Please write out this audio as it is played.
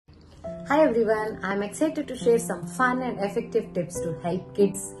Hi everyone, I am excited to share some fun and effective tips to help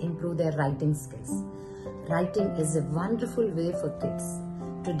kids improve their writing skills. Writing is a wonderful way for kids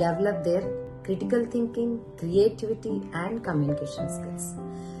to develop their critical thinking, creativity and communication skills.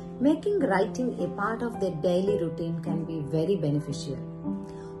 Making writing a part of their daily routine can be very beneficial.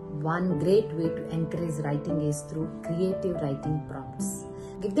 One great way to encourage writing is through creative writing prompts.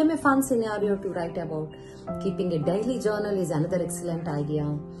 Give them a fun scenario to write about. Keeping a daily journal is another excellent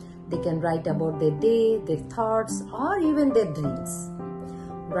idea. They can write about their day, their thoughts, or even their dreams.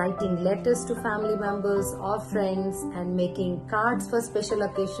 Writing letters to family members or friends and making cards for special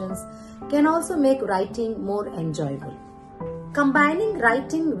occasions can also make writing more enjoyable. Combining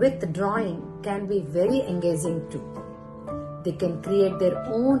writing with drawing can be very engaging too. They can create their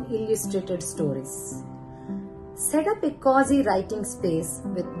own illustrated stories. Set up a cozy writing space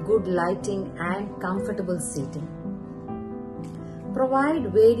with good lighting and comfortable seating.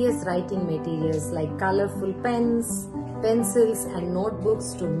 Provide various writing materials like colorful pens, pencils and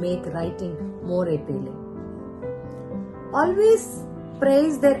notebooks to make writing more appealing. Always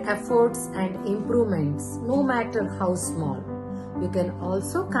praise their efforts and improvements no matter how small. You can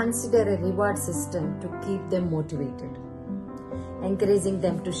also consider a reward system to keep them motivated. Encouraging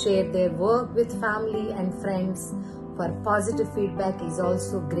them to share their work with family and friends for positive feedback is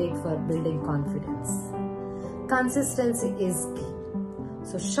also great for building confidence. Consistency is key.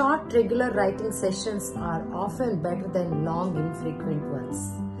 So short regular writing sessions are often better than long infrequent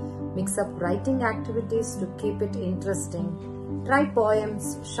ones. Mix up writing activities to keep it interesting. Try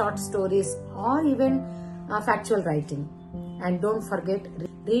poems, short stories or even factual writing. And don't forget,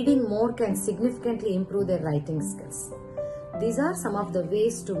 reading more can significantly improve their writing skills. These are some of the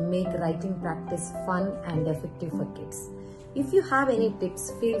ways to make writing practice fun and effective for kids. If you have any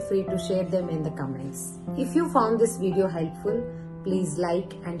tips, feel free to share them in the comments. If you found this video helpful, please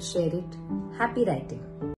like and share it. Happy writing!